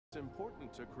It's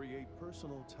important to create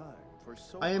personal time for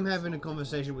I am having a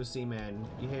conversation with Seaman.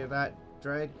 You hear that,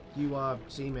 Drake? You are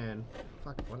Seaman.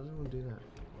 Fuck, why does everyone do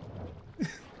that?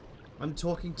 I'm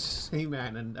talking to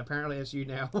Seaman, and apparently it's you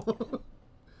now.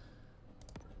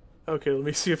 Okay, let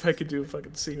me see if I can do a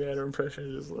fucking Seaman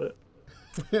impression. Just let.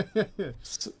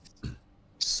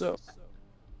 So,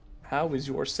 how is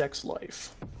your sex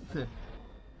life?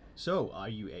 So, are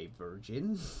you a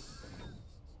virgin?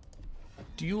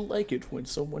 Do you like it when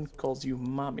someone calls you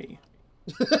mommy?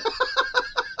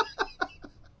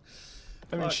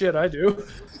 I mean, shit, I do.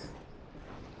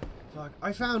 Fuck.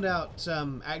 I found out,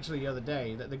 actually the other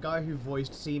day, that the guy who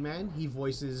voiced Seaman, he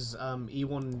voices,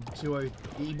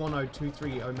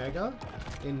 E1023 Omega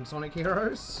in Sonic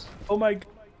Heroes. Oh my god,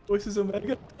 voices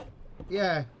Omega?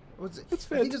 Yeah. What's it? That's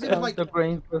I think his name fantastic. was like... The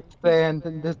grains of sand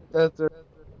in this desert.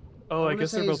 Oh, I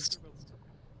guess they're both...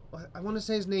 I want to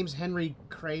say his name's Henry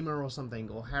Kramer or something,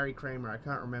 or Harry Kramer, I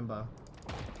can't remember.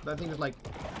 But I think it was like,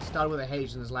 started with a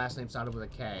H and his last name started with a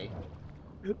K.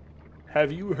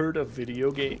 Have you heard of video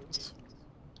games?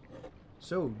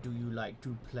 So, do you like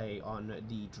to play on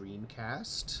the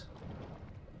Dreamcast?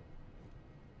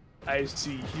 I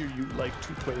see here you like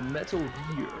to play Metal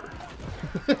Gear.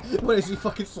 What is he,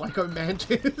 fucking Psycho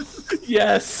Mantis?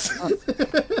 Yes!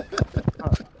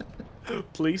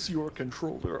 Place your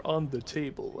controller on the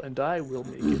table and I will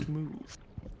make it move.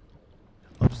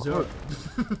 Observe.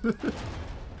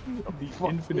 The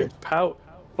infinite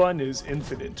fun is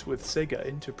infinite with Sega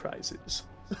Enterprises.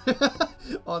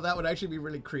 Oh, that would actually be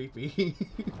really creepy.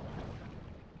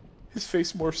 His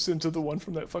face morphs into the one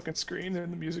from that fucking screen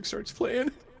and the music starts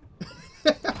playing.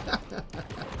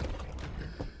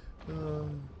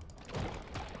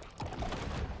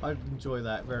 I'd enjoy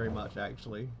that very much,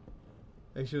 actually.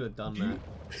 They should have done that.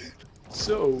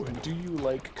 So, do you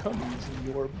like cummies in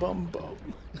your bum bum?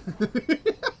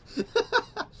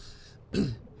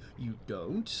 You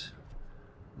don't?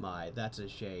 My, that's a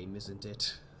shame, isn't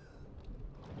it?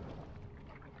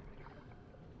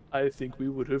 I think we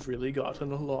would have really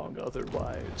gotten along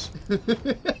otherwise.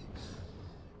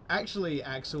 Actually,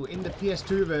 Axel, in the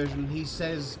PS2 version, he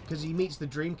says, because he meets the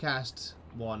Dreamcast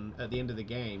one at the end of the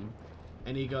game,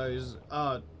 and he goes,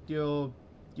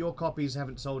 your copies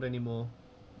haven't sold anymore.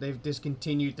 They've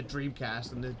discontinued the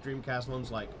Dreamcast, and the Dreamcast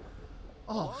one's like,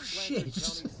 oh shit.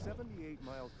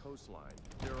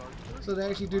 So they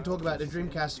actually do talk about the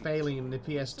Dreamcast failing in the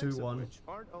PS2 one,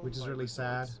 which is really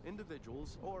sad.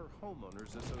 Individuals or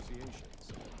homeowners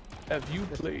associations. Have you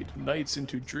played Nights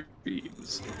into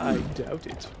Dreams? I doubt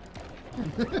it.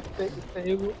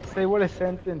 Say what I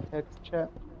sent in text chat,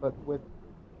 but with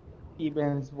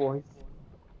Eban's voice.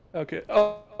 Okay.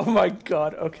 Oh my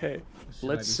god, okay. Should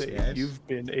Let's I say be scared? you've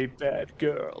been a bad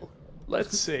girl.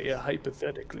 Let's say,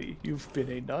 hypothetically, you've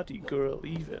been a naughty girl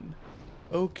even.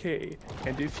 Okay,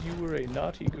 and if you were a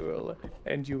naughty girl,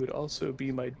 and you would also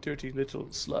be my dirty little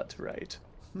slut, right?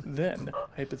 Then,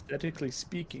 hypothetically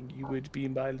speaking, you would be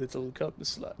my little cum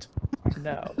slut.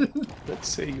 Now, let's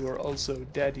say you are also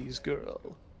daddy's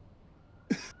girl.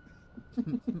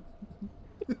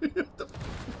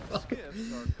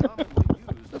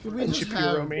 Can we just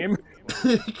Shapiro have... meme.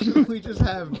 Can we just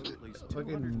have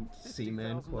fucking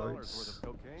Seaman quotes?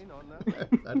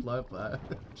 I'd love that.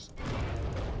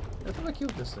 I thought I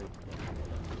killed this thing.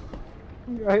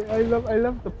 I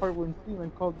love the part when Steven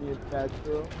called me a bad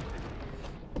girl.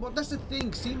 Well, that's the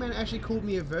thing. Seaman actually called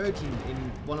me a virgin in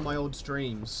one of my old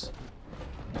streams.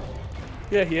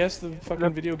 Yeah, he asked the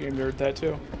fucking video game nerd that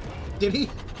too. Did he?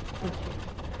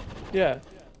 Yeah.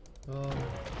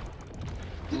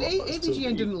 Did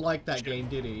AVGN didn't like that game,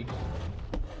 did he?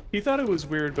 He thought it was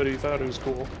weird, but he thought it was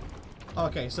cool.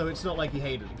 Okay, so it's not like he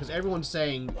hated it, because everyone's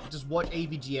saying, just watch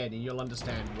AVGN and you'll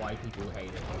understand why people hate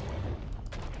it.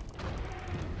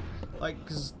 Like,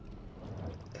 because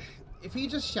if he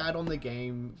just shat on the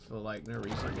game for, like, no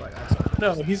reason, like, that's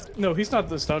No, he's not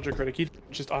the nostalgia critic. He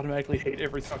just automatically hate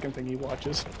every fucking thing he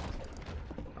watches.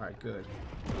 Alright, good.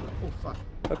 Oh, fuck.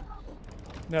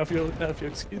 Now if you'll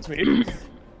excuse me.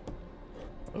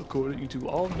 According to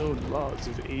all known laws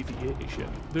of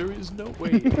aviation, there is no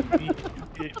way a bee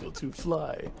should be able to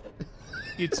fly.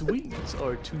 Its wings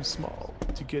are too small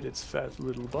to get its fat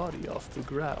little body off the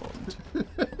ground.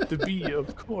 The bee,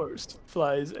 of course,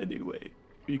 flies anyway,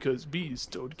 because bees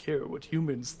don't care what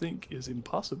humans think is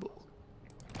impossible.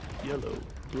 Yellow,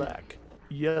 black,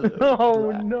 yellow, Oh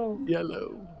black, no!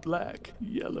 yellow, black,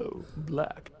 yellow,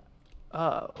 black.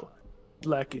 Oh.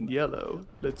 Black and yellow.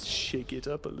 Let's shake it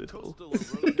up a little.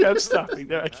 I'm stopping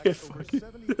there. I can't fucking.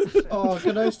 Oh,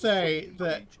 can I say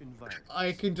that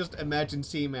I can just imagine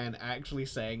Seaman actually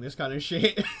saying this kind of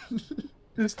shit?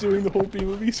 Just doing the whole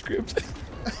B-movie script.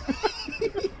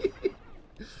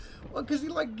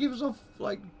 like gives off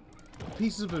like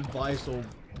pieces of advice or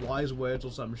wise words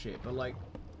or some shit, but like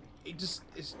it's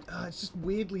just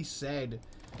weirdly said.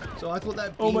 So I thought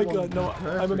that. Oh my B1 god, no!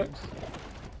 was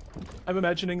I'm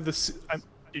imagining this.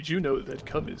 Did you know that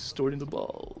cum is stored in the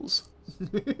balls? I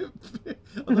thought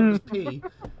it was pee.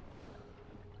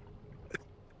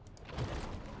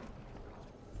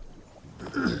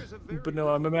 But no,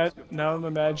 I'm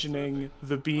imagining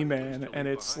the B-man, and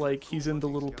it's like he's in the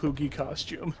little Poogie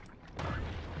costume.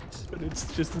 But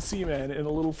it's just the C-man in a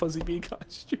little fuzzy bee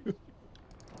costume.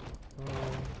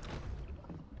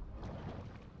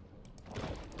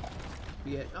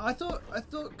 Yeah, I thought,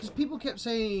 because people kept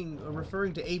saying,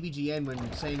 referring to AVGN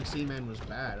when saying C-Man was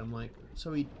bad. I'm like,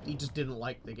 so he just didn't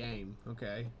like the game.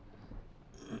 Okay.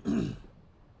 I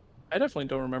definitely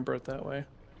don't remember it that way.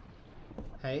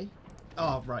 Hey?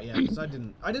 Oh, right, yeah, because I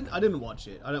didn't watch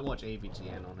it. I don't watch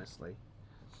AVGN, honestly.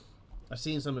 I've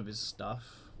seen some of his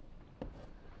stuff.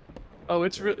 Oh,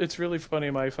 it's really funny,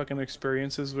 my fucking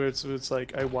experiences where it's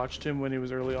like I watched him when he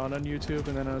was early on YouTube,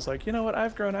 and then I was like, you know what,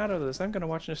 I've grown out of this. I'm gonna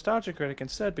watch Nostalgia Critic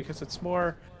instead because it's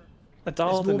more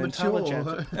adult and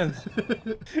intelligent. And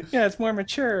yeah, it's more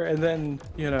mature. And then,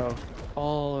 you know,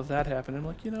 all of that happened. I'm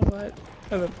like, you know what?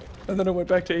 And then I went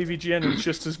back to AVGN, and it's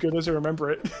just as good as I remember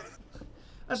it.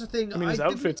 That's the thing. I mean, his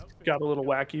outfits got a little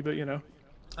wacky, but you know.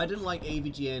 I didn't like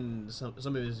AVGN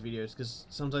some of his videos because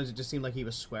sometimes it just seemed like he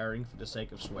was swearing for the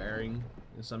sake of swearing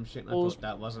and some shit. And I thought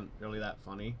that wasn't really that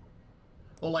funny.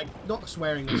 Or like not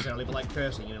swearing necessarily, but like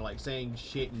cursing, you know, like saying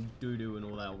shit and doo doo and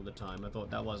all that all the time. I thought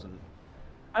that wasn't.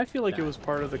 I feel like it was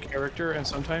part of the character, and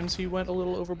sometimes he went a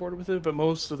little overboard with it, but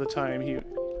most of the time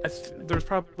there's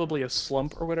probably a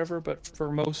slump or whatever. But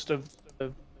for most of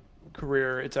the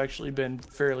career, it's actually been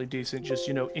fairly decent. Just,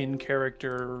 you know, in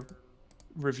character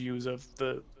reviews of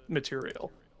the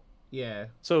material. Yeah.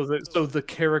 So the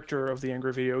character of the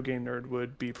angry video game nerd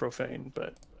would be profane,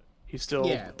 but he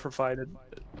still provided,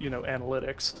 you know,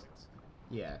 analytics.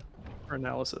 Yeah. Or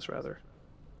analysis rather.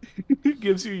 It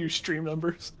gives you your stream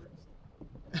numbers.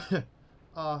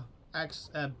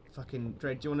 Fucking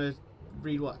Dread, do you want to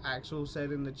read what Axel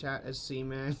said in the chat as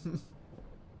C-Man?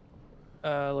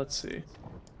 Let's see.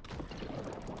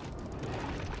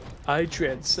 I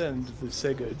transcend the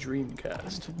Sega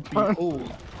Dreamcast.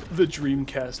 Behold, the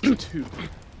Dreamcast 2,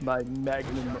 my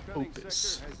magnum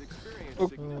opus.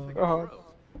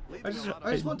 I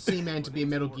just want C-Man to be a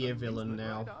Metal Gear villain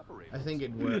now. I think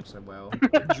it works so well.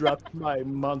 Dropped my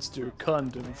monster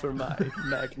condom for my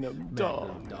magnum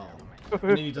dong.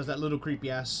 And then he does that little creepy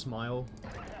ass smile.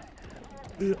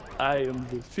 I am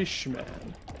the fish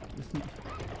man.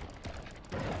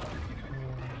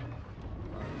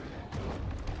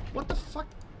 What the fuck?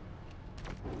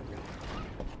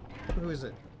 Who is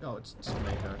it? Oh, it's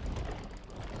Tomato.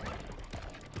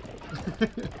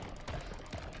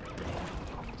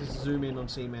 Just zoom in on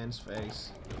C-Man's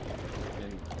face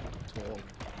and talk.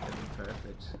 That'd be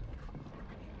perfect.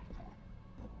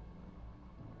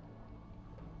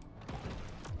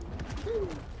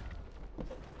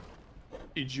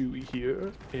 Did you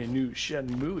hear? A new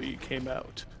Shenmue came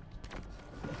out.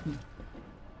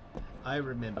 I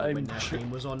remember when that game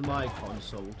was on my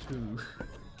console too.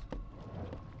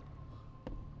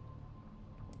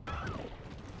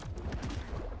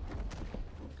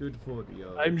 Good for the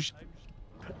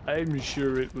I'm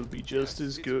sure it will be just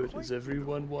as good as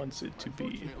everyone wants it to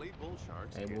be.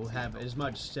 And we'll have as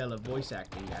much stellar voice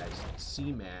acting as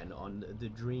C-Man on the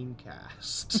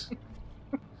Dreamcast.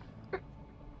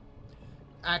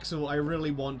 Axel, I really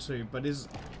want to, but his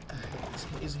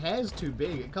hair's too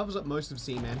big. It covers up most of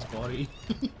C-Man's body.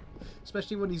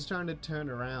 Especially when he's trying to turn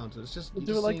around. So it's just...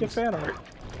 Do it like the fan art.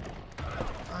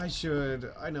 I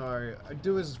should. I know. I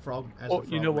do as frog.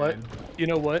 You know what? You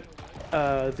know what?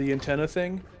 The antenna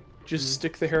thing. Just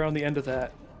stick the hair on the end of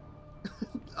that.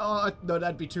 Oh no,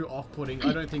 that'd be too off-putting.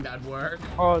 I don't think that'd work.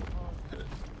 Oh,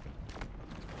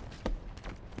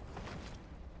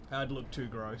 That'd look too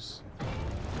gross.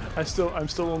 I'm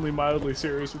still only mildly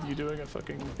serious with you doing a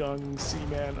fucking Gung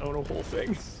C-Man own a whole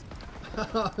thing.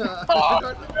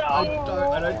 I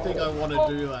don't think I want to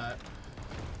do that.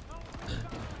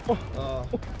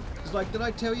 It's like, did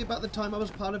I tell you about the time I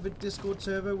was part of a Discord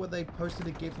server where they posted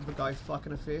a gif of a guy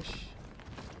fucking a fish?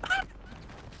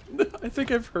 I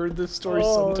think I've heard this story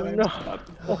sometimes. No.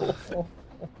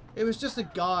 It was just a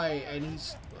guy, and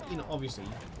he's, you know, obviously,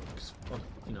 well,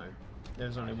 you know,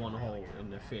 there's only one hole in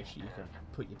the fish you can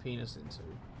put your penis into.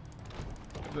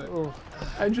 But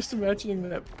I'm just imagining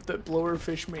that blower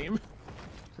fish meme.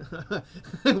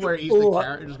 where he eats the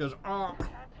carrot and just goes, oh.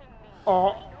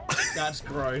 Oh. That's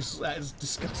gross. That is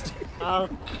disgusting.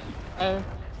 The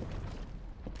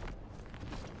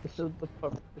So the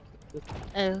purpose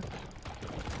of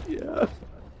Yeah.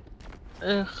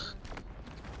 Ugh.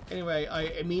 Anyway, I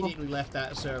immediately left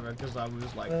that server because I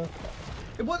was like,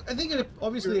 it was. I think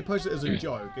obviously they posted it as a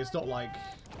joke. It's not like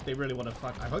they really want to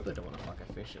fuck. I hope they don't want to fuck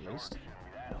a fish at least.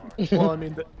 Well,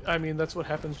 I mean that's what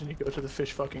happens when you go to the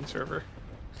fish fucking server.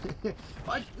 No,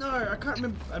 I can't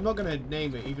remember. I'm not gonna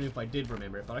name it, even if I did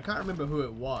remember it. But I can't remember who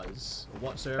it was, or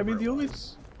what server.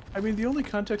 The only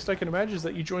context I can imagine is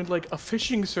that you joined like a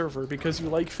fishing server because you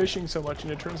like fishing so much,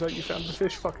 and it turns out you found the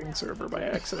fish fucking server by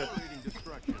accident.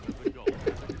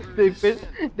 They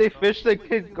fish like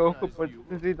they go, but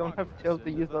they don't have tails,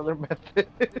 they use other methods.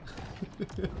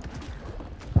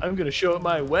 I'm gonna show it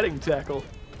my wedding tackle.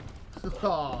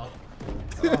 Aw.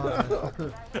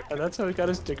 And that's how he got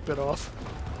his dick bit off.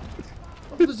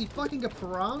 Was he fucking a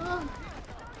piranha?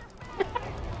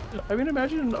 I mean,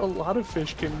 imagine a lot of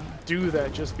fish can do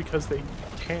that just because they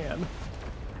can.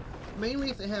 Mainly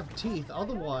if they have teeth.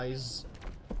 Otherwise,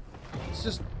 it's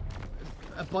just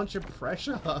a bunch of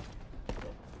pressure.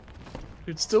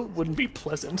 It still wouldn't be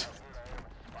pleasant.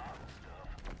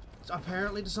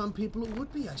 Apparently to some people it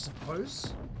would be, I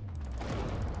suppose.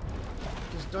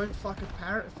 Just don't fuck a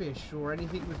parrotfish or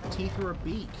anything with teeth or a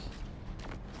beak.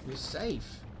 You're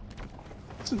safe.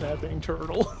 It's a napping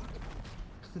turtle.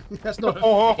 That's not a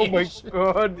Oh fish. my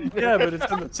god. Yeah, but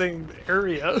it's in the same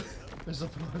area. I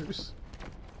suppose.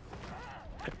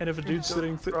 And if a dude's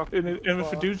sitting, and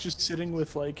if a dude's just sitting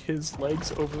with like his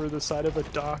legs over the side of a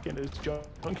dock and his junk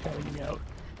hanging out,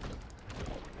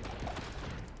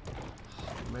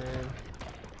 Man.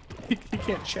 he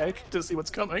can't check to see what's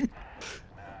coming.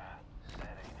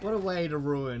 What a way to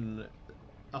ruin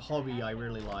a hobby I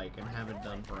really like and haven't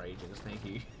done for ages, thank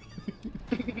you.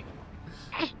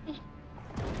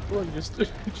 Well, you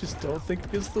just don't think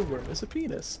because the worm is a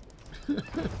penis.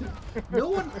 No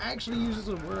one actually uses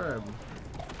a worm.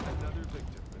 Another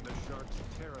victim in the shark's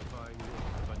terrifying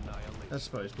roar of annihilation. I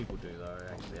suppose people do though,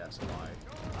 actually that's a lie.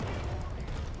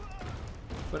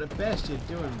 But at best you're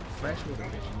doing freshwater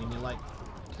fishing and you're like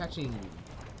catching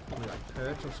probably like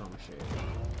perch or some shit.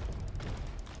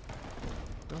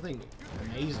 Nothing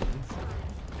amazing.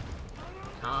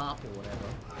 Carp or whatever.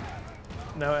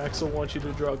 Now Axel wants you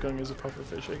to draw Gung as a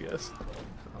pufferfish, I guess.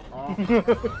 Oh,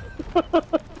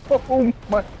 Oh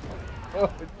my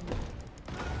god.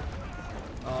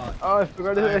 oh, I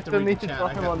forgot I I have to still read need the to chat, draw I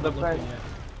him haven't on the been looking bench.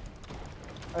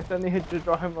 yet. I still need to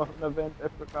draw him on the bench, I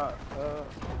forgot.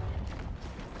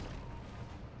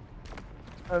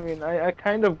 I mean, I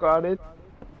kind of got it.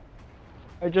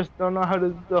 I just don't know how to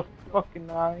do the fucking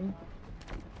eye.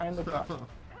 Kind of got it.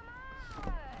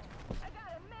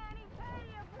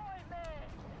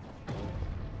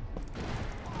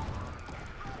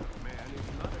 Man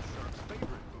is not a shark's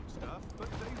favorite foodstuff, but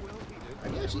they will eat it.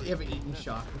 Have you actually ever eaten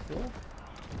shark before?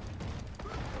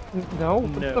 No?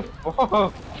 What No. the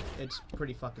fuck? It's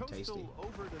pretty fucking tasty.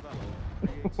 Coastal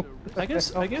overdevelopment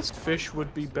creates a I guess fish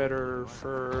would be better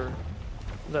for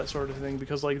that sort of thing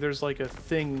because like there's like a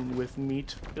thing with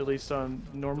meat, at least on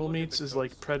normal meats, is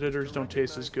like predators don't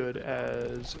taste as good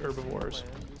as herbivores.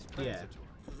 Yeah.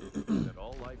 that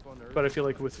all life on Earth But I feel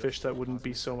like with fish that wouldn't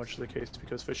be so much the case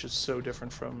because fish is so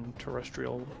different from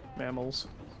terrestrial mammals.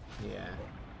 Yeah.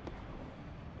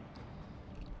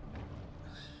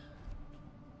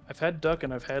 I've had duck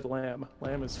and I've had lamb.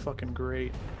 Lamb is fucking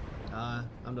great. I'm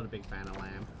not a big fan of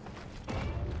lamb.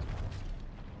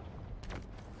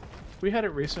 We had it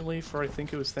recently for I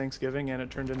think it was Thanksgiving and it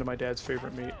turned into my dad's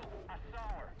favorite meat.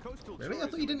 Coastal Really? I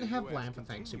thought you didn't have lamb for tourism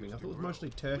Thanksgiving. I thought it was continues to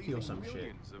mostly grow, turkey or leaving some shit.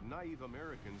 millions of naive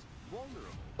Americans vulnerable.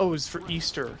 Oh, it was for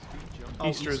Easter. Oh,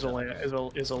 Easter is a Easter, lamb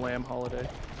okay. is a lamb holiday.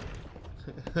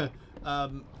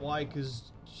 Why?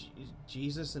 Because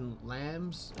Jesus and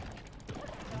lambs?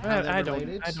 How they're I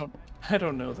related?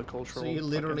 don't know the cultural. So you're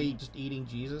literally just eating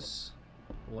Jesus?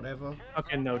 Or whatever?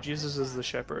 Okay, no. Jesus is the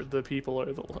shepherd. The people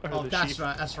are the Oh, the that's sheep.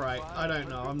 right, that's right. I don't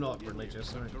know, I'm not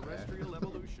religious. I don't care. Terrestrial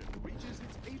evolution reaches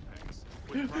its apex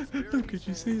when How prosperity could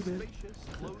you say that? spacious,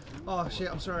 flow through Oh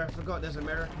shit, I'm sorry, I forgot there's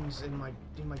Americans in my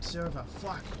server.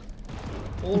 Fuck.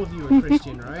 All of you are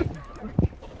Christian, right?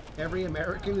 Every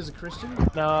American is a Christian?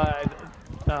 No,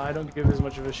 I don't give as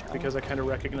much of a shit because I kind of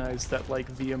recognize that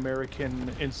like the American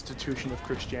institution of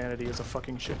Christianity is a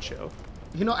fucking shit show.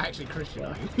 You're not actually Christian,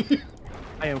 are you?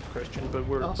 I am Christian, but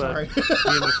we're Oh, sorry. me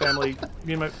and my family,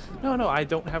 no, I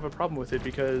don't have a problem with it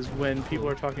because when people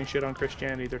are talking shit on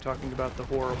Christianity, they're talking about the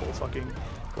horrible fucking,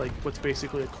 like what's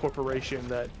basically a corporation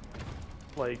that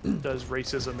like does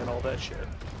racism and all that shit.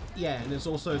 Yeah, and it's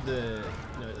also the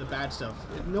the bad stuff.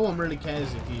 No one really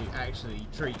cares if you actually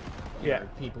treat you Yeah. know,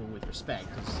 people with respect,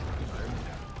 'cause,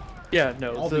 Yeah,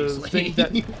 no, Obviously. the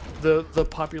thing that the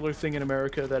popular thing in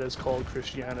America that is called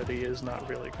Christianity is not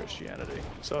really Christianity.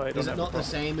 So I don't Is have it a not the problem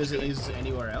same with as it it. is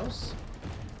anywhere else?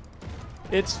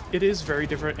 It is very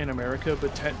different in America,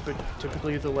 but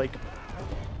typically the like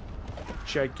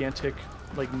gigantic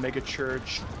like mega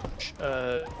church, you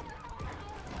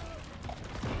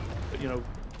know,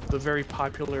 the very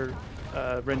popular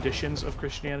renditions of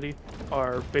Christianity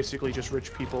are basically just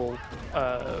rich people.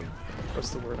 What's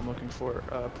the word I'm looking for?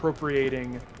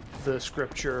 Appropriating the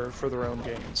scripture for their own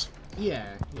gains. Yeah,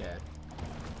 yeah.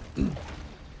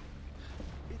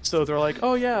 So they're like,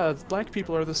 oh yeah, black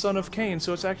people are the son of Cain,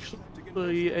 so it's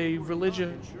actually a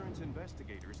religious Insurance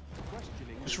investigators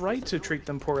questioning right to treat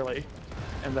them poorly,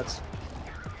 and that's,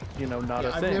 you know, not Yeah,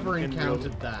 a I've thing. never in real-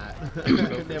 encountered that.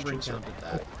 I've never Christian encountered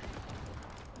that.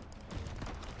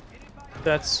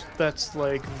 That's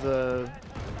like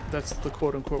that's the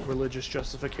quote unquote religious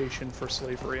justification for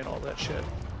slavery and all that shit.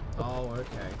 Oh,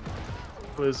 okay.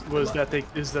 Was that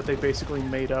they basically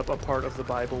made up a part of the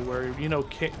Bible where, you know,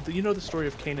 you know the story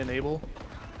of Cain and Abel?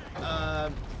 No,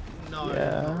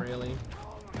 Yeah. not really.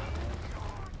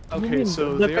 Okay,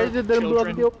 so the they're guys that didn't blow up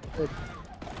children, the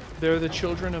they're the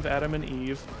children of Adam and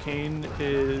Eve. Cain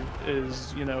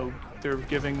is, you know, they're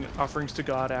giving offerings to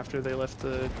God after they left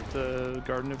the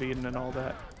Garden of Eden and all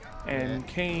that. And Yeah.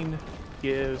 Cain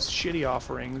gives shitty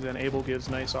offerings, and Abel gives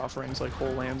nice offerings like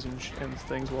whole lambs and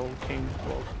things, while Cain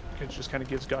just kind of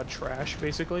gives God trash,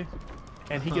 basically.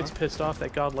 And he gets pissed off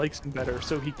that God likes him better,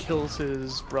 so he kills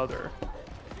his brother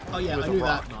Oh yeah, with I a knew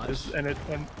rock. that much. And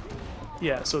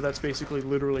yeah, so that's basically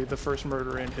literally the first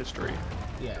murder in history.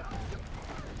 Yeah.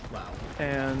 Wow.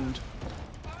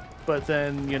 But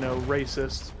then, you know,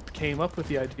 racists came up with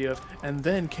the idea of, and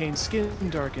then Cain's skin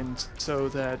darkened so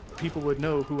that people would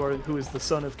know who is the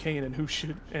son of Cain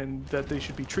and that they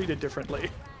should be treated differently.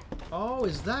 Oh,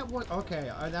 is that what?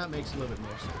 Okay, that makes a little bit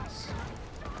more sense.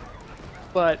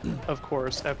 But of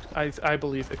course, I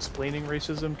believe explaining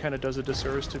racism kind of does a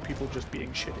disservice to people just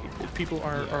being shitty. People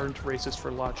aren't racist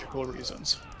for logical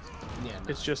reasons. Yeah. No.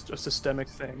 It's just a systemic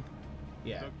thing.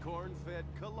 Yeah. the corn-fed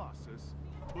colossus,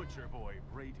 Butcher Boy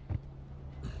Brady.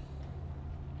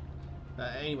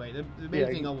 Anyway, the main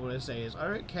thing I want to say is I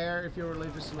don't care if you're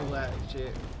religious and all that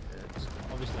shit.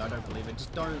 Obviously, I don't believe it.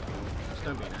 Just don't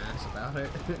be an ass about it.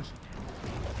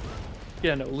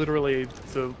 Yeah, no, literally,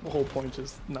 the whole point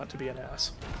is not to be an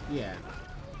ass. Yeah.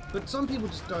 But some people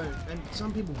just don't, and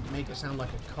some people make it sound like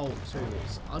a cult too.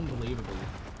 It's unbelievable.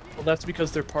 Well, that's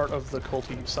because they're part of the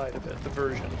culty side of it, the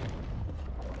version.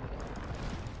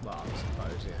 Well, I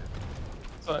suppose,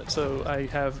 yeah. So I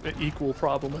have an equal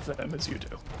problem with them as you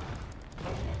do.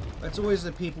 It's always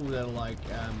the people that are like,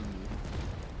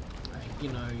 you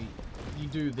know, you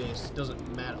do this,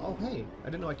 doesn't matter. Oh, hey, I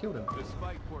didn't know I killed him.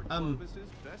 Despite Port Clovis's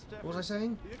best What was I efforts,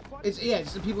 saying? the aquatic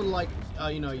It's the people like,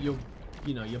 you know, you're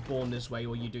born this way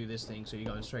or you do this thing, so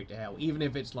you're going straight to hell. Even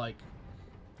if it's like,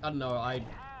 I don't know, I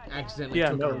accidentally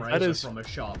took a razor from a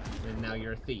shop and now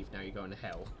you're a thief. Now you're going to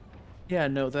hell. Yeah,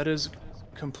 no, that is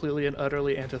completely and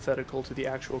utterly antithetical to the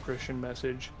actual Christian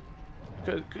message.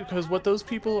 Because what those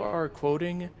people are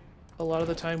quoting a lot of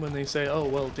the time when they say, oh,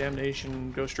 well,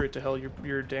 damnation, go straight to hell,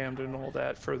 you're damned and all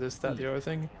that for this, that, the other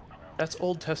thing, that's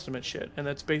Old Testament shit. And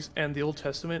and the Old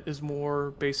Testament is more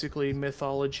basically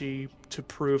mythology to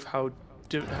prove how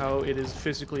it is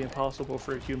physically impossible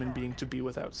for a human being to be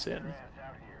without sin.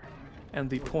 And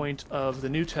the point of the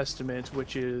New Testament,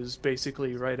 which is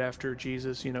basically right after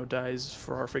Jesus, you know, dies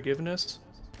for our forgiveness,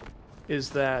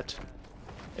 is that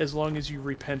as long as you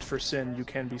repent for sin, you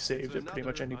can be saved at pretty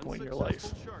much any point in your life.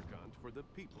 unsuccessful shark hunt for the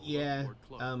people of Yeah. Port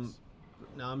Clovis.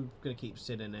 No, I'm gonna keep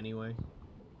sitting anyway.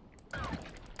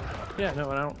 Yeah,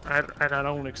 no, I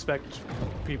don't expect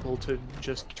people to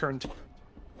just turn to.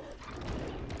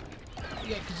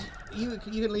 Yeah, because you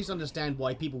can at least understand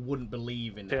why people wouldn't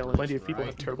believe in that. Plenty of people right?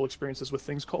 have terrible experiences with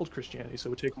things called Christianity, so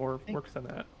it would take more work than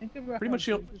that. Think about Pretty how much,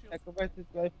 you know- Jesus sacrificed his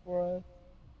life for us.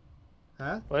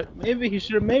 Huh? What? Maybe he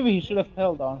should have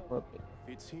held on for a bit.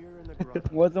 It's here in the grotto.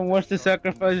 Wasn't worth to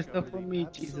sacrifice Discovered stuff for in me,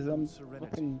 Jesus. absolute I'm serenity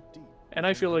fucking. deep. And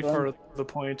I feel like Well- part of the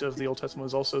point of the Old Testament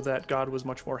was also that God was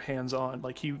much more hands-on.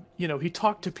 Like he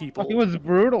talked to people. Oh, he was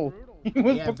brutal. He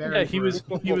was Yeah, fucking very Yeah, he was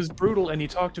brutal. brutal and he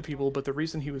talked to people, but the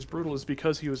reason he was brutal is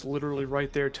because he was literally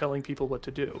right there telling people what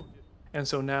to do. And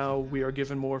so now we are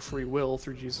given more free will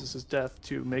through Jesus' death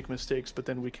to make mistakes, but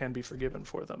then we can be forgiven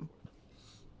for them.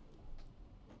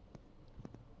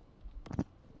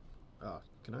 Oh,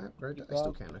 can I upgrade that? I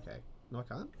still can. Okay. No, I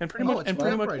can't. And pretty Oh, much it's and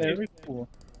pretty much upgraded. Very cool.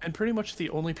 and pretty much the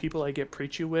only people I get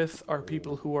preachy with are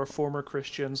people who are former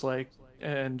Christians, like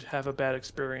and have a bad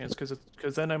experience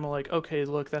because then I'm like, okay,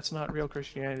 look, that's not real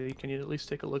Christianity. Can you at least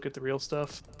take a look at the real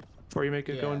stuff before you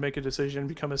go Yeah. and make a decision,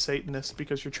 become a Satanist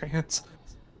because you're trans?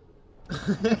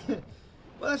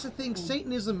 Well, that's the thing.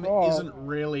 Satanism Oh. isn't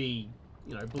really,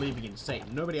 you know, believing in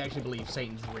Satan. Nobody actually believes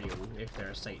Satan's real if they're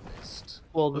a Satanist.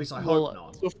 Well, At least I hope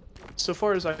not. So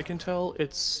far as I can tell,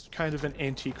 it's kind of an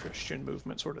anti-Christian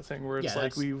movement sort of thing, where it's Yeah,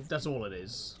 like that's all it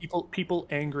is. people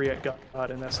angry at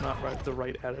God, and that's not the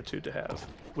right attitude to have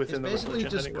It's within the basically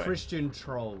religion just anyway. Christian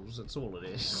trolls. That's all it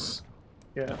is.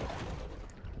 Yeah.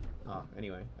 Oh,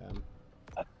 anyway.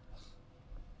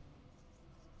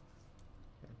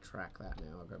 Track that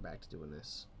now. I'll go back to doing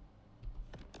this.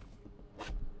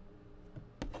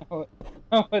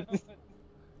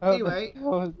 Anyway.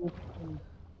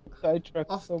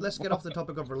 Let's get off the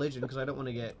topic of religion because I don't want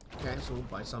to get cancelled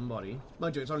by somebody.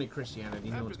 Mind you, it's only Christianity.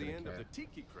 No After one's the gonna end care. of the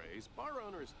tiki craze, bar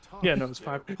owners Yeah, no,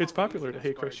 it's popular to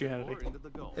hate Christianity.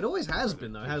 It always has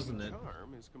been, though, hasn't it?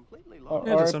 Or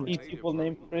Yeah, to some people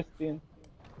named Christian.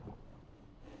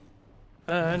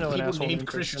 I know an People asshole named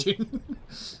Christian.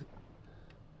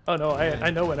 Oh no,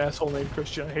 I know an asshole named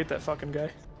Christian. I hate that fucking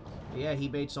guy. Yeah, he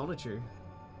made Sonichu.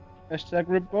 Hashtag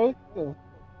reboot.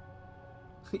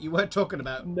 You weren't talking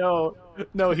about. No,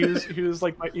 he was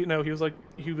like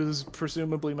he was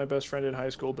presumably my best friend in high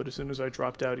school, but as soon as I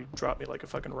dropped out, he dropped me like a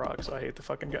fucking rock. So I hate the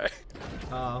fucking guy.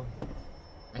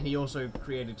 And he also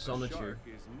created Sonichu.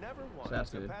 So that's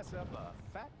good.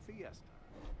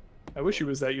 I wish he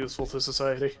was that useful to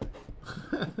society.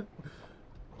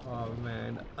 Oh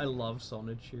man, I love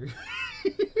Sonichu.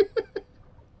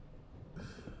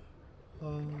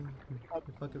 Oh, my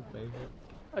fucking favorite.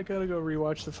 I gotta go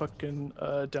rewatch the fucking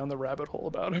Down the Rabbit Hole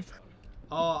about him.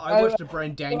 Oh, I watched the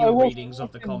Brian Daniel readings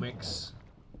of the comics.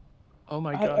 Oh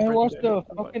my god. I Brendan watched the Daniel.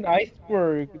 fucking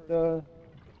iceberg, the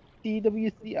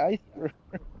TWC iceberg.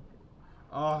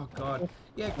 Oh god.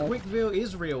 Yeah, Quickville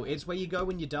is real. It's where you go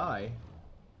when you die.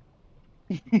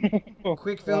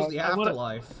 Quickville's the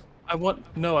afterlife. I want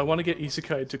to get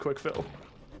isekai to Quickville.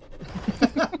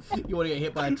 You want to get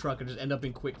hit by a truck and just end up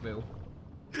in Quickville.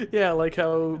 Yeah, like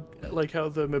how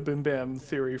the Mabim Bam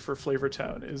theory for Flavor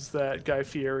Town is that Guy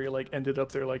Fieri like ended up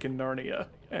there like in Narnia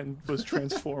and was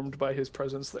transformed by his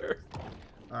presence there.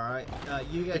 All right,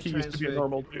 you get Like he used to be a transferred.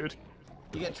 normal dude.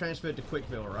 You get transferred to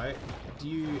Quickville, right? Do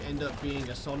you end up being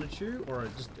a Sonichu or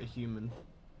just a human?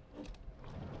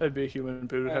 I'd be a human,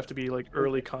 but it would have to be like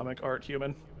early comic art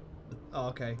human. Oh,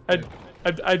 okay.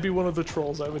 I'd be one of the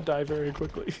trolls. I would die very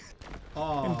quickly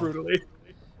Oh. and brutally.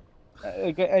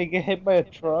 I get hit by a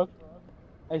truck.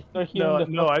 I start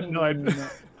hearing Sword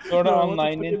Art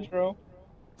Online intro.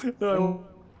 No,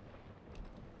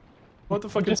 I want the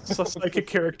fucking psychic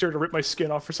character to rip my skin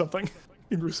off or something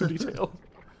in gruesome detail.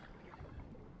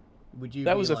 Would you?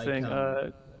 That be was a like, thing.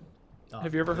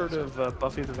 Have you ever heard of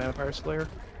Buffy the Vampire Slayer?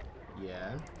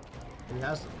 Yeah. Who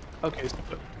hasn't? Okay.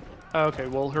 Okay.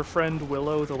 Well, her friend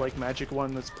Willow, the like magic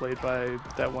one that's played by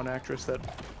that one actress that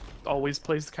always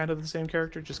plays kind of the same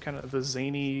character, just kind of the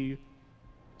zany,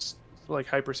 like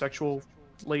hypersexual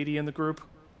lady in the group.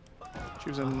 She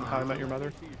was in How I Met Your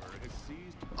Mother.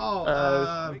 Oh,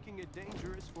 I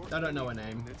don't know her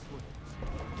name.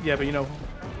 Yeah, but you know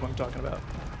what I'm talking about.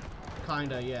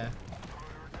 Kinda, yeah.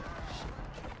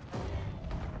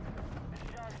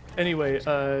 Anyway,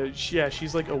 yeah,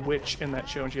 she's like a witch in that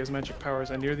show, and she has magic powers.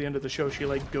 And near the end of the show, she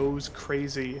like goes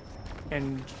crazy,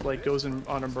 and like goes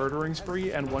on a murdering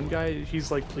spree. And one guy,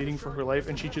 he's like pleading for her life,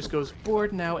 and she just goes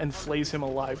bored now and flays him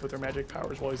alive with her magic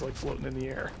powers while he's like floating in the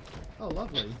air. Oh,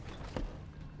 lovely.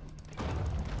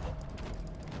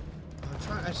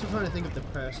 I'm still trying to think of the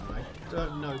person. I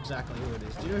don't know exactly who it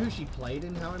is. Do you know who she played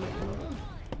in How I Met Your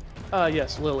Mother?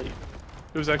 Yes, Lily.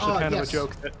 It was actually kind of yes. a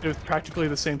joke that it was practically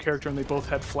the same character, and they both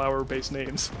had flower-based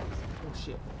names. Oh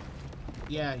shit.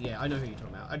 Yeah, I know who you're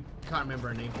talking about. I can't remember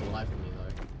her name for the life of me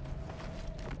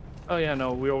though. Oh yeah,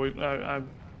 no, we always,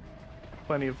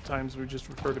 plenty of times we just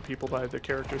refer to people by the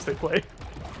characters they play.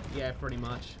 Yeah, pretty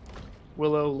much.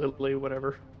 Willow, Lily,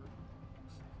 whatever.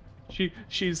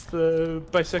 She's the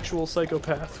bisexual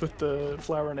psychopath with the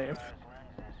flower name.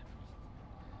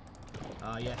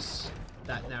 Yes.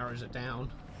 That narrows it down.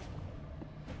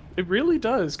 It really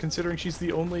does, considering she's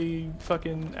the only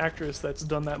fucking actress that's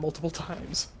done that multiple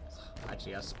times.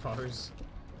 Actually, I suppose.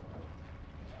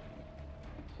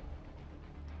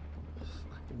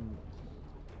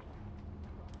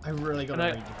 I really gotta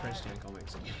read the Christian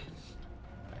comics again.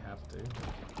 I have to.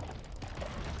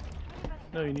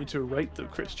 No, you need to write the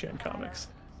Chris Chan comics.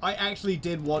 I actually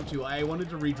did want to. I wanted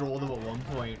to redraw them at one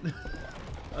point.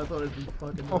 I thought it'd be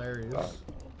fucking hilarious.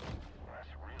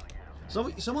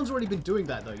 Someone's already been doing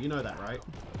that though. You know that, right?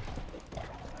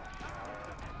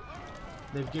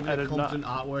 They've given it competent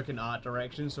artwork and art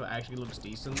direction, so it actually looks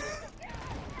decent.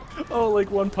 Oh, like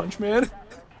One Punch Man?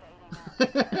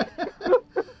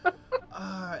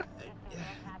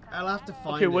 I'll have to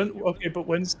find it.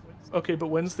 Okay, but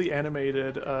when's the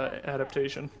animated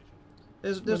adaptation?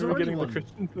 There's When are we already getting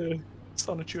one. the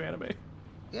Sonichu anime?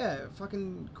 Yeah,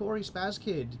 fucking Corey Spaz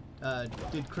Kid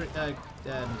did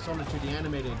Sonichu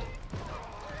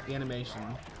the animation.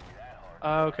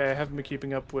 Okay, I haven't been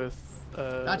keeping up with.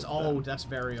 That's old. That's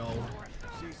very old.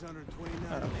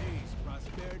 629 days,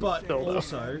 prosperity. But Still, though.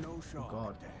 also, oh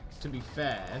god, to be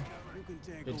fair,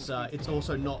 it's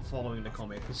also not following the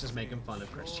comic. It's just making fun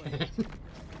of Chris Chan.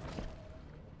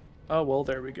 Oh well,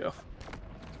 there we go.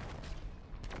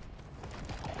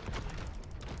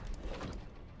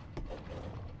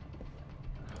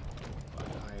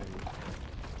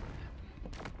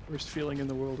 Worst feeling in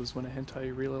the world is when a hentai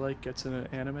you really like gets in an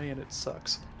anime and it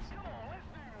sucks.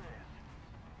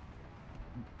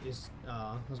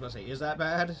 I was about to say, is that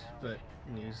bad? But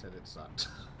you said it sucked.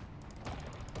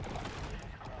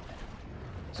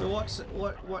 So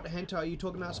what hentai are you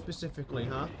talking about specifically,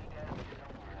 huh?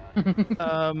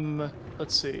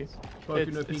 Let's see.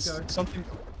 Boku no It's Pico? something.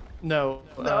 No.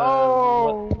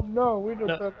 No, we don't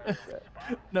no. talk about that.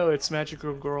 No, it's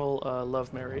Magical Girl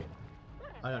Love Mary.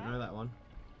 I don't know that one.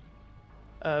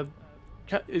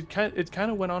 It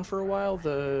kind of went on for a while.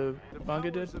 The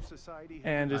manga did,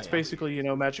 and it's basically, you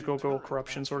know, magical girl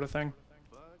corruption sort of thing.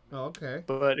 Oh, okay.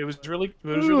 But it was really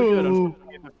good. Unfortunately,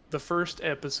 the first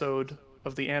episode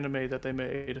of the anime that they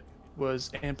made was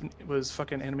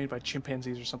fucking animated by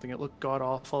chimpanzees or something. It looked god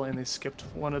awful, and they skipped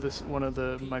one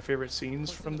of my favorite scenes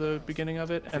from the beginning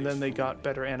of it, and then they got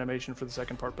better animation for the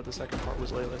second part. But the second part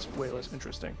was way less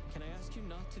interesting. Can I ask you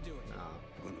not to do it?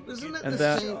 Isn't that And the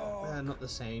that- same? Not the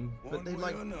same, but they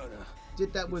like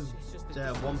did that with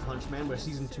One Punch Man, where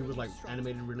season 2 was like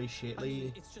animated really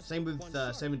shitly. Same with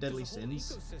Seven Deadly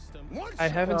Sins. I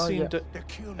haven't Oh, seen.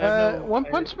 yeah. One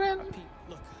Punch Man?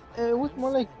 It was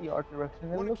more like the art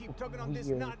direction. It Wanna looked keep tugging on this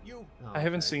weird. knot, you? Oh, I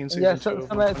haven't okay. seen season Yeah, 2 some, of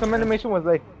some, One Punch some Man. animation was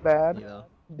like bad. Yeah.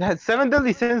 That Seven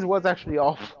Deadly Sins was actually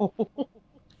awful.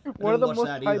 One of the watch most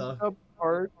that either. hyped up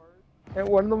parts, and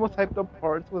one of the most hyped up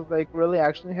parts was like really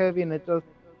action heavy, and it just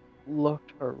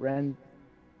looked horrendous.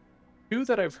 Two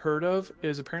that I've heard of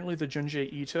is apparently the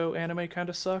Junji Ito anime kind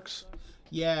of sucks.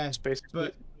 Yeah, It's basically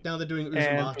but now they're doing And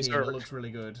Uzumaki, and it Berserk. looks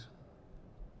really good.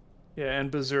 yeah,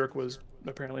 and Berserk was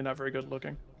apparently not very good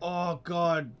looking. Oh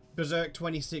god, Berserk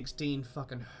 2016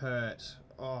 fucking hurt.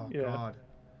 Oh Yeah. god.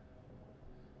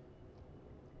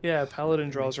 Yeah, Paladin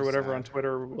Draws or me whatever sad. on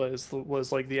Twitter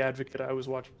was like the advocate I was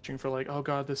watching for, like, oh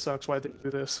god, this sucks. Why'd they do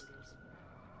this?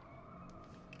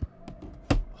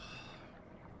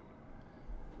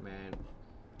 Man.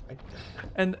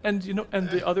 And you know, and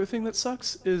the other thing that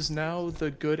sucks is now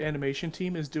the good animation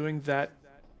team is doing that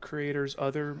creator's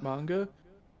other manga,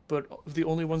 but the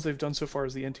only ones they've done so far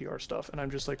is the NTR stuff, and I'm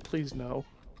just like, please no.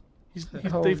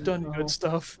 Oh, They've done no. good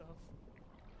stuff.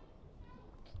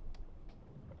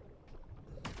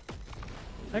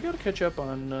 I gotta catch up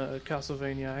on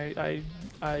Castlevania.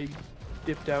 I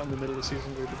dipped out in the middle of the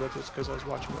season, but just because I was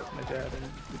watching it with my dad,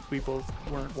 and we both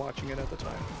weren't watching it at the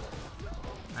time.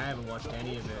 I haven't watched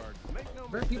any of it. I've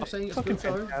heard people saying it's Fucking good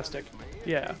though. fantastic.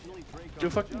 Yeah.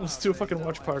 Let's do a fucking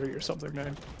watch party or something,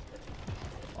 man.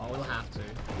 Oh, we'll have to.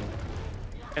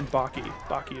 And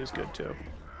Baki is good too.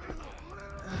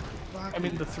 I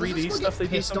mean, the Does 3D this one stuff they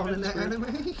get do pissed on in sometimes that is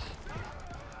weird.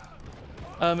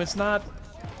 anime? It's not.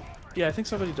 Yeah, I think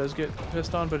somebody does get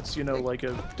pissed on, but it's, you know, like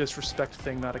a disrespect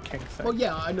thing, not a kink thing. Well,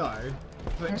 yeah, I know,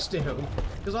 but still,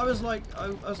 because I was like, oh,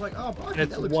 Baki,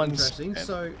 it's that looks one interesting. scene,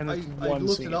 So and I it's looked one it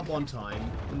scene. up one time,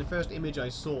 and the first image I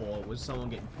saw was someone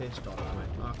getting pissed on. And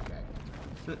I'm like,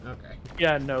 okay, okay.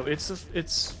 Yeah, no, I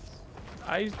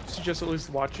suggest at least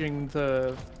watching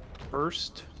the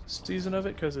first season of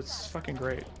it because it's fucking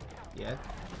great. Yeah.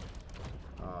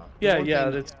 Yeah, one yeah,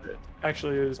 thing- that's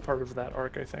actually it is part of that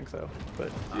arc, I think, though.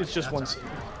 But it's just that's one alright. scene.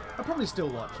 I'll probably still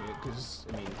watch it because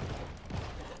I mean,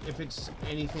 if it's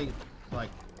anything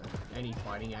like any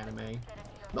fighting anime,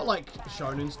 not like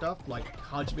shonen stuff, like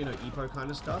Hajime no Ippo kind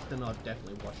of stuff, then I'll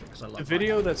definitely watch it because I love. The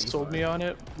video Hajime no that sold Ippo. me on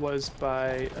it was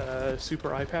by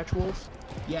Super Eye Patch Wolf.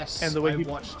 Yes, and the way I he-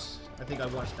 think I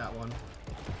watched that one.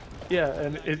 Yeah,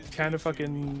 and it kind of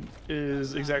fucking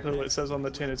is exactly what it says on the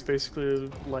tin. It's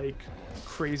basically like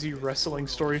crazy wrestling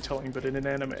storytelling, but in an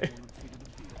anime.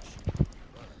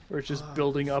 Where it's just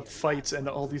building up fights, and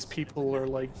all these people are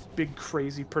like big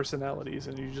crazy personalities,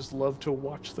 and you just love to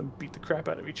watch them beat the crap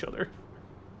out of each other.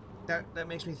 That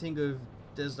makes me think of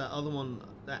there's that other one,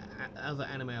 that other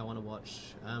anime I want to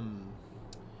watch.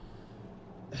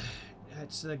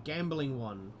 It's a gambling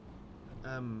one.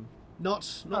 Not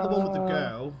the one with the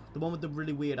girl. The one with the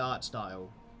really weird art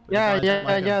style. Where Yeah, the guy's got,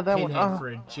 like, a that one. pinhead for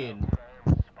a gin.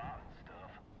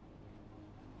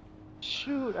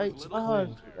 Shoot,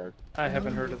 I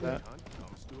haven't heard of that.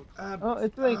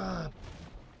 it's like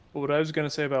But what I was gonna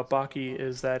say about Baki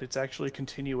is that it's actually a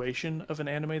continuation of an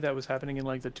anime that was happening in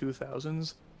like the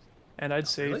 2000s, and I'd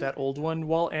say Really? that old one,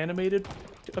 while animated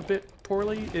a bit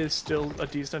poorly, is still a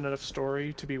decent enough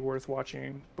story to be worth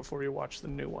watching before you watch the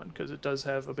new one, because it does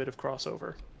have a bit of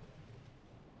crossover.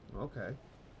 Okay.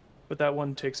 But that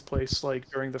one takes place like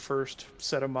during the first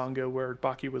set of manga where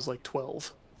Baki was like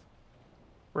 12.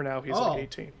 Where now he's like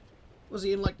 18. Was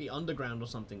he in like the underground or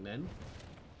something then?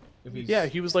 If he's... Yeah,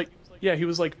 he was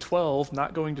like 12,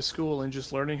 not going to school and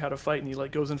just learning how to fight, and he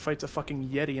like goes and fights a fucking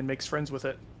yeti and makes friends with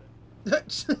it.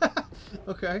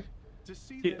 Okay.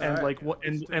 And like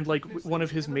one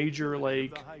of his major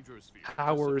like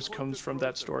powers comes from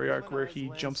that story arc where he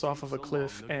jumps off of a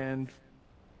cliff and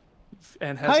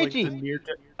has like the near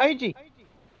Kaiji.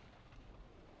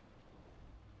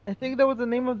 I think that was the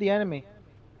name of the anime.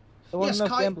 The one Yes, of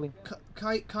gambling.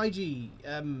 Kaiji.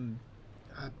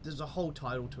 There's a whole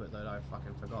title to it that I've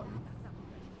fucking forgotten.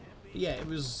 But yeah, it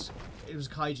was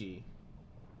Kaiji.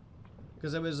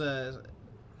 Because there was a...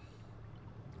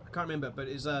 I can't remember, but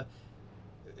it was a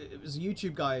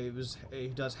YouTube guy who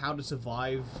does how to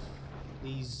survive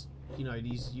these,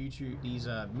 these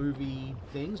movie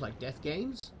things, like death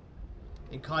games.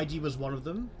 And Kaiji was one of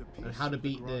them. And how to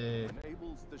beat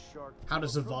how to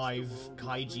survive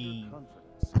Kaiji,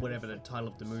 whatever the title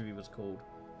of the movie was called.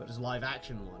 But it's a live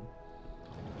action one.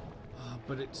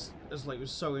 But it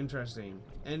was so interesting.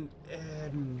 And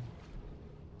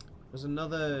there's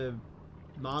another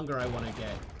manga I want to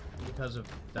get because of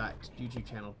that YouTube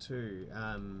channel too.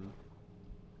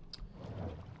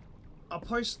 I'll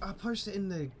post it in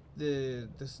the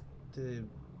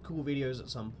cool videos at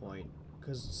some point,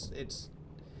 because it's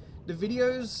the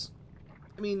videos.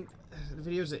 I mean, the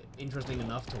videos are interesting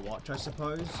enough to watch, I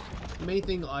suppose. The main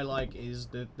thing I like is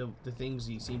the things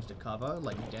he seems to cover,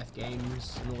 like death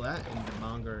games and all that, and the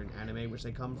manga and anime which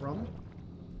they come from.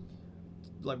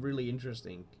 Like, really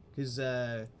interesting, because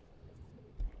the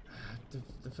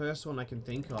first one I can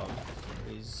think of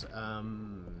is it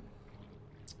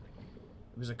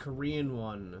was a Korean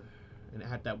one, and it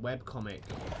had that webcomic.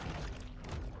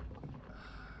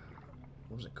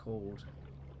 What was it called?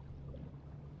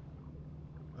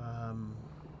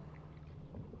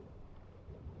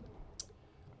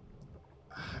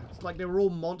 It's like they were all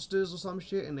monsters or some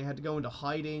shit, and they had to go into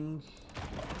hiding.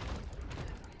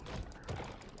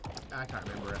 I can't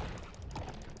remember it.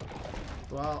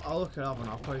 Well, I'll look it up and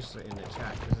I'll post it in the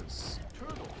chat, because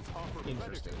it's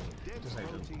interesting, to say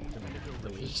the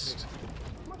least.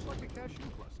 Much like a cashew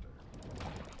cluster.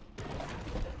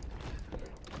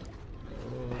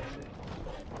 Oh, shit.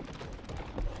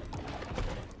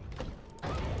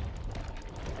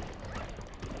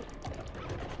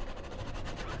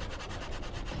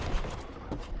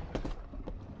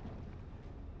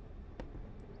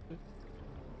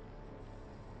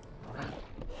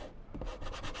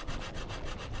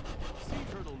 Sea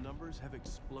turtle numbers have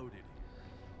exploded.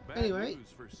 Bad Anyway. news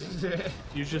for sea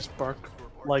You just bark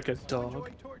like a dog, enjoy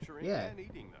torturing Yeah. and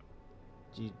eating them.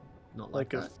 Do you not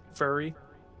like like a that? furry.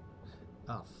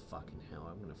 Oh, fucking hell,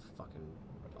 I'm gonna fucking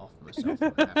off myself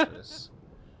after this.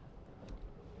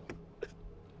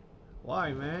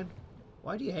 Why, man?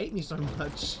 Why do you hate me so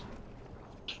much?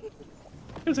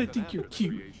 Because I think you're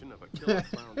cute. Creation of a killer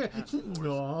clown task force.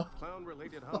 Aw.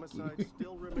 Clown-related Fuck homicide you.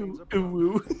 still remains a Ooh, problem.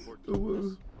 ooh, for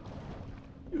ooh.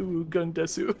 Ooh, Gung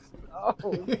Desu. Oh,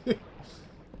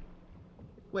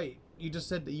 Wait, you just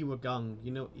said that you were Gung.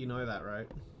 You know that, right?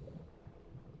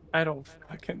 I don't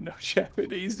fucking know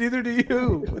Japanese, neither do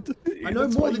you. I know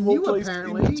That's more why than won't you, play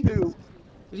apparently. Steam 2.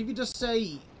 If you just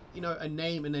say, a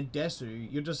name and then Desu,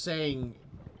 you're just saying,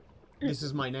 this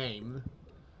is my name.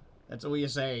 That's all you're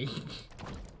saying.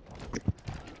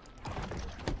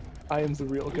 I am the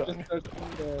real you Gung. just start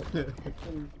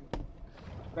seeing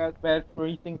the bad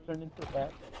furry thing turn into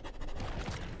that.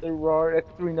 The raw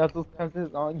X3 Nuzzles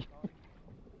comes on you.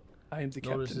 I am the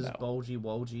Notice captain his now. bulgy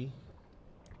wolgy.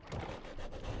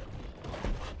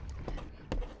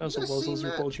 Those are You guys seen Wuzzles,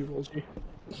 your that? bulgy wolgy.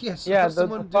 Yes, Yeah,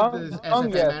 someone did song- the the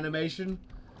song, SFM yeah. animation.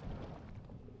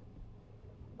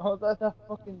 Oh, that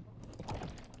fucking.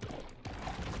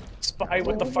 Spy,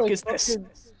 what the It was fuck like is this? fucking-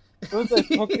 It was like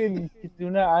fucking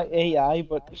Kizuna AI,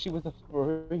 but she was a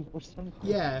furry or something.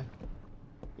 Yeah.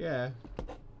 Yeah.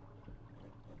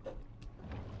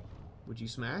 Would you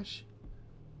smash?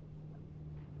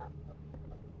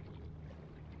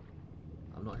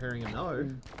 I'm not hearing a no.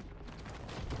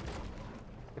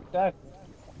 exactly.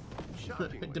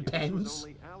 Shockingly, It this depends. was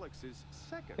only Alex's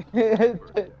second It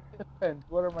birthday. depends.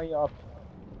 What are my options?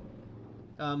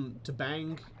 To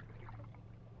bang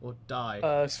or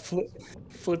die.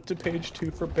 Flip to page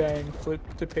 2 for bang. Flip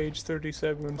to page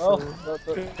 37 Well,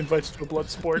 for invites to a blood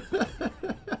sport.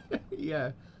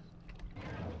 Yeah.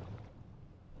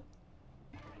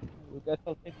 I guess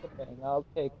I'll take the bang. I'll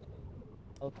take.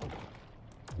 Oh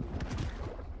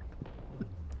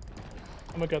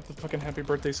my god, the fucking happy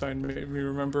birthday sign made me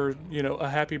remember, you know, a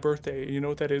happy birthday. You know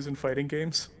what that is in fighting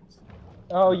games?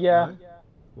 Oh yeah.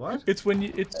 What? It's when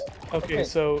you, it's, okay,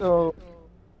 so,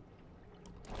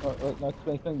 Oh, no,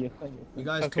 explain you. You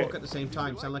guys Okay. talk at the same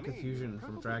time. Sound like confusion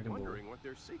from Probably Dragon Ball. wondering what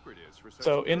their secret is for such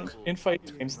so in durable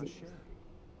fighting games,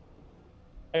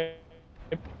 it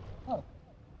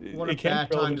What a can bad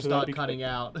be time relevant to to that start because- cutting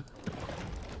out.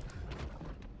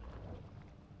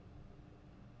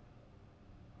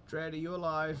 Dread, are you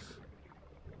alive?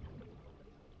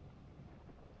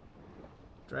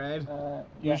 Dread?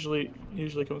 yeah.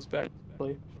 usually comes back.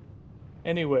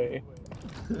 Anyway,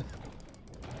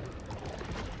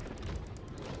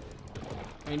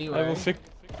 Anyway. I will fix.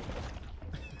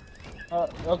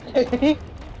 Okay.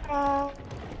 I'm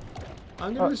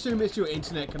gonna assume it's your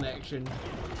internet connection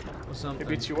or something.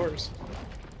 Maybe it's yours.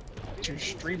 You're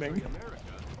streaming.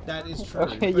 That is true.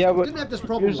 Okay, But yeah, we but didn't have this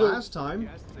problem usually- last time.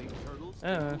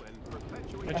 Uh,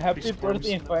 A happy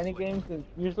birthday in fighting games is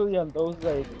usually on those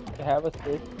like to have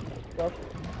assist stuff.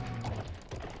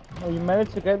 You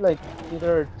manage to get like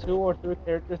either 2 or 3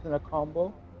 characters in a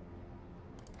combo,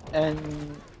 and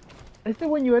is it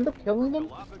when you end up killing them?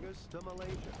 Galapagos to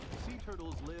Malaysia. Sea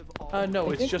turtles live all no,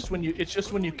 I it's think-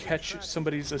 just when you catch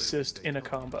somebody's assist in a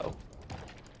combo.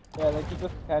 Yeah, like you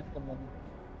just catch them and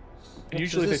And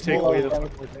usually they this take more away the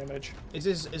damage? fucking damage. Is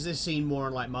this scene more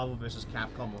in like Marvel vs.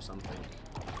 Capcom or something?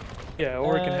 Yeah,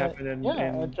 or it can happen in,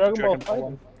 yeah, in Dragon Ball one.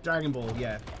 Fighter. Dragon Ball,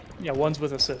 yeah. Yeah, ones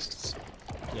with assists.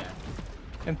 Yeah.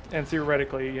 And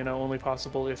theoretically, you know, only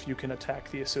possible if you can attack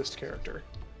the assist character.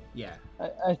 Yeah.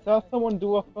 I saw someone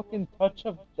do a fucking touch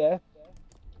of death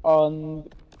on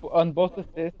both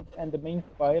assists and the main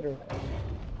fighter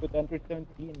with under 17.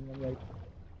 And I'm like,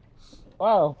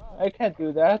 wow, I can't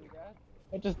do that.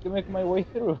 I just make my way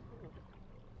through.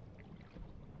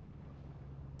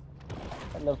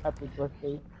 I love Happy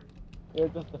Birthday. They're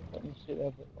just the funny shit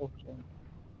ever. Oh shit.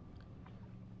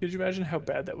 Could you imagine how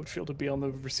bad that would feel to be on the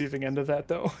receiving end of that,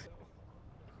 though?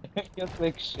 I feel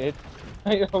like shit.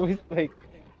 I always like.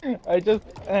 I just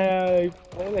play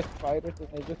like fighters and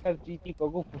I just have GT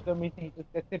Gogo. For some reason, he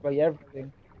just gets hit by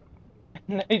everything.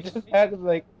 And I just had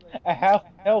like a half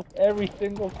health every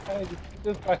single time. He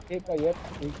just got hit by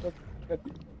everything. Just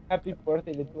happy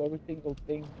birthday to do every single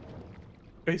thing.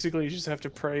 Basically, you just have to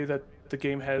pray that the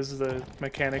game has the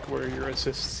mechanic where your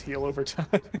assists heal over time.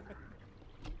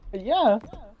 But yeah.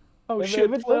 Oh if, shit,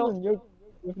 if it Flail. doesn't, you're.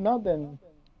 If not, then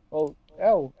well,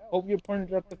 hell. Hope your opponent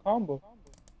dropped the combo.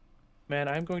 Man,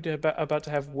 I'm going to about to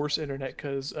have worse internet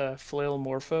because Flail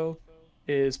Morpho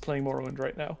is playing Morrowind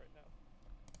right now.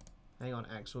 Hang on,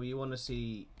 Axel. You want to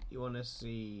see?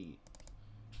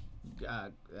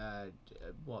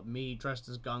 What, me dressed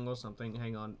as Gung or something?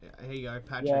 Hang on. Here you go.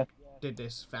 Patrick did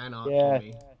this fan art for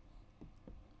me.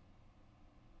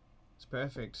 It's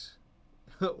perfect.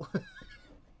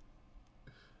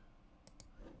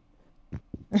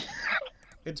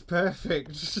 It's perfect,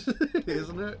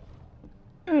 isn't it?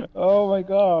 Oh my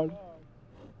god.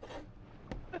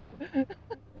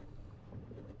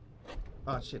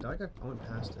 Oh shit! I went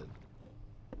past it.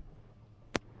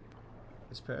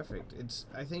 It's perfect.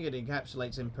 I think it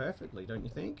encapsulates him perfectly, don't you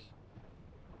think?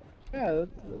 Yeah,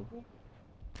 that's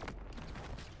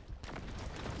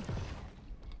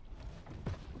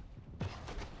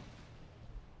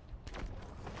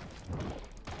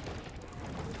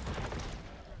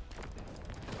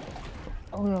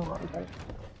Oh no, okay.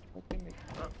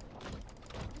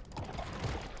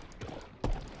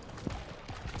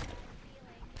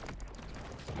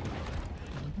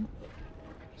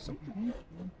 Something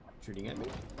shooting at me?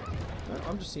 No,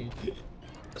 I'm just seeing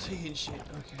shit.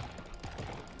 Okay.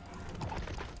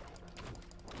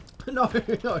 No,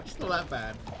 no, it's not that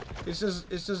bad. It's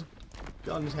just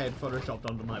Gun's head photoshopped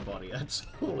onto my body. That's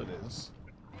all it is.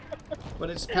 But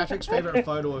it's Patrick's favorite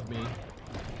photo of me.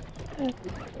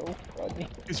 So funny.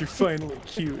 Because you're finally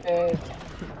cute.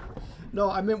 No,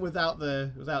 I meant without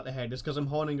the head. It's because I'm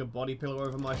holding a body pillow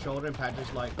over my shoulder, and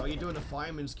Patrick's like, "Oh, you're doing a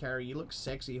fireman's carry. You look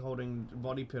sexy holding a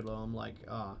body pillow." I'm like,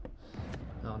 "Ah,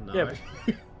 oh no."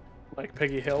 Yeah, like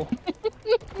Peggy Hill.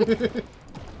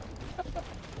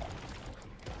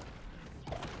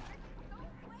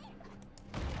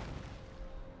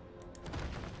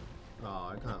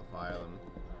 Oh, I can't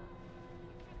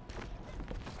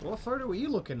photo are you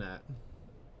looking at?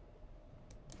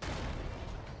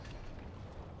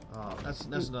 Oh, that's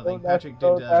another thing. Patrick did.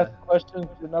 Don't ask questions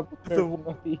you're not prepared The- to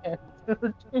know the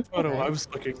answer to. Oh no, Okay. I was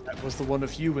looking at was the one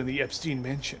of you in the Epstein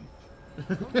mansion.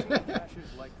 Protein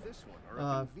caches like this one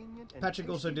are a convenient and Patrick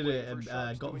also tasty did way for a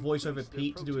sharks got to voiceover increase their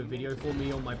Pete to do a protein video for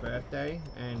me on my birthday,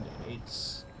 and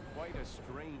it's Quite a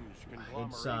strange It's,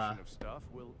 conglomeration of stuff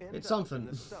will end it's up something.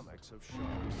 in the stomachs of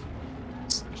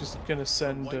sharks. Just gonna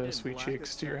send White and sweet black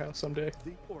chicks to your house someday.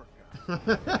 The orca.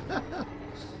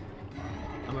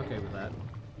 I'm okay with that.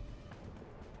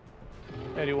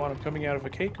 Hey, do you want them coming out of a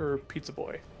cake or pizza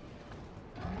boy?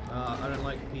 I don't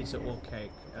like pizza or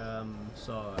cake,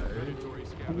 so Predatory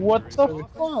What the scavengers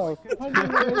fuck? often How do you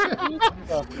make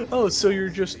pizza? Oh, so you're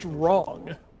just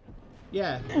wrong.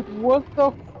 yeah. What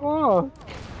the fuck?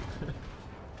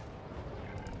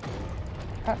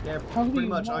 Yeah, How do pretty you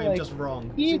much not I am like just wrong.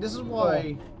 See,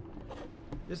 pizza?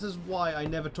 this is why I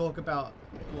never talk about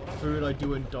what food I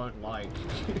do and don't like.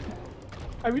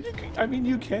 I mean,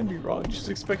 you can be wrong. Just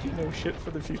expect you know shit for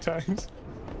the few times.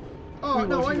 Oh, We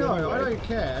no, love I you know, I anyway. don't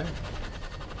care.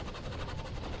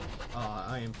 Oh,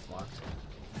 I am fucked.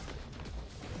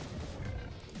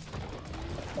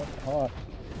 That's hot.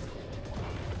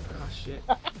 Oh, shit.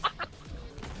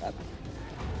 The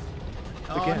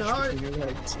Oh, gash no! between your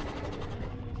legs.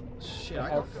 Shit, I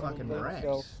got fucking wrecked.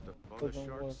 Go. The bonus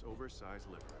shark's oversized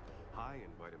liver. High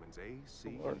in vitamins A,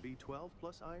 C, and B12,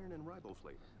 plus iron and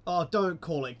riboflavin. Oh, don't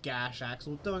call it gash,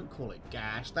 Axel. Don't call it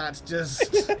gash. That's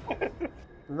just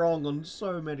wrong on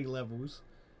so many levels.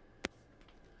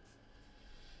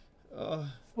 What? Oh,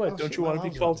 Don't shit, you my want to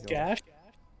be alarm's called about to go. Gash?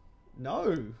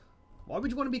 No. Why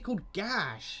would you want to be called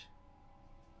gash?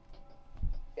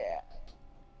 Yeah.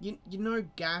 You know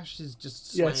gash is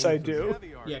just Yes, slang I for- do.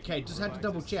 Yeah, okay, just had to Provides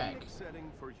double a check. scenic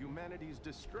setting for humanity's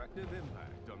destructive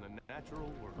impact on the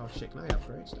natural world. Oh shit, can I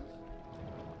upgrade stuff?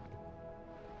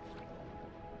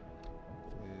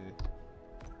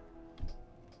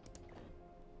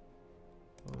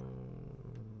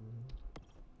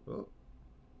 Oh.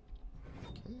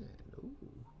 Can. Ooh.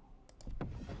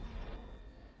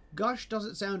 Gosh, does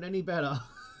it sound any better?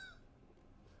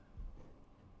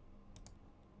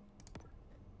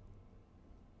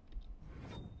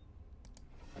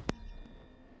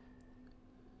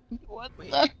 What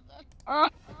Wait. the? Ah.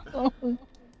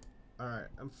 Alright,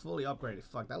 I'm fully upgraded.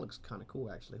 Fuck, that looks kind of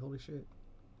cool actually. Holy shit.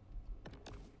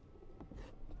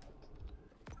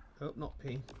 Oh, not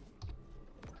P.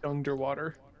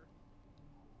 Underwater.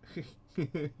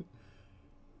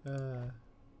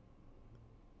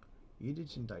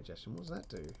 Eudition digestion. What does that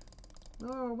do?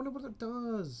 No, I wonder what it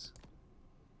does.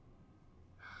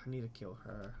 I need to kill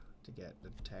her to get the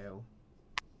tail.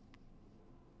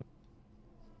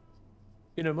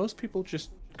 You know, most people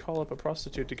just call up a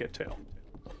prostitute to get tail.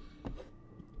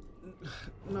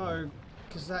 No,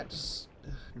 because that just...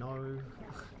 No.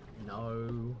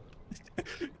 No.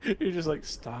 You're just like,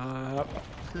 stop.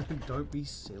 Don't be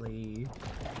silly.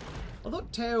 I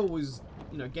thought tail was...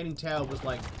 You know, getting tail was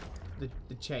like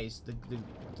the chase. The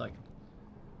like...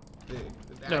 The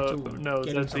No, actual no,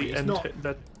 getting that's something. the It's end. not...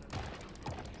 That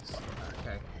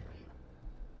Okay.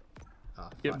 Ah,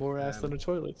 get fuck, more ass than a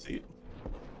toilet seat.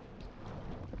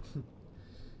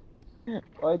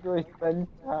 Why do I spend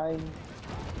time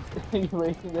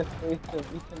erasing the space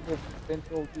of each and every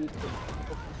central detail?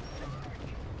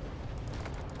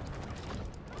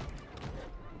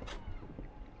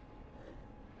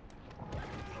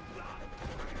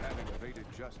 Having evaded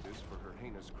justice for her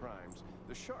heinous crimes,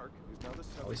 the shark is now the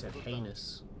Oh, he subject said of a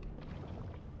heinous.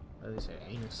 Oh, they said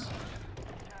anus.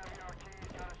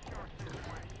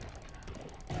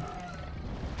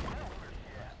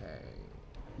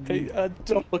 Okay. Hey,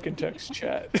 don't look in text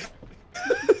chat.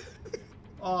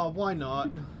 Oh, why not?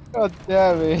 God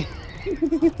damn it.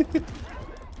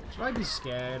 Should I be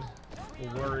scared or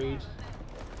worried?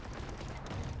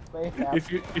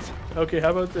 if okay,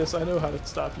 how about this? I know how to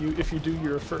stop you. If you do,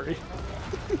 you're a furry.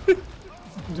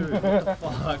 Dude, what the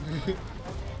fuck?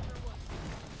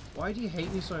 Why do you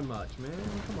hate me so much, man?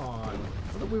 Come on.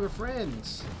 I thought we were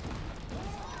friends.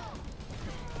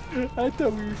 I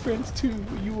thought we were friends too,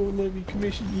 but you won't let me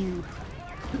commission you.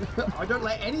 I don't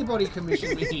let anybody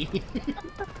commission me.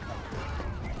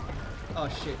 Oh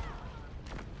shit.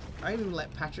 I didn't even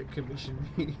let Patrick commission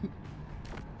me.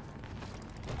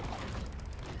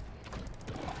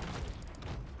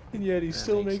 And yet he That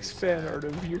still makes makes it fan sad. art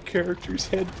of your character's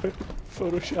head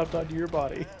photoshopped onto your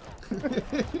body.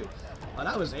 Oh,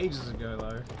 that was ages ago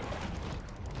though.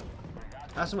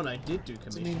 That's when I did do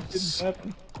Doesn't mean it didn't commissions.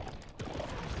 happen.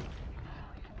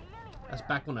 That's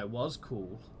back when I was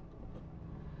cool.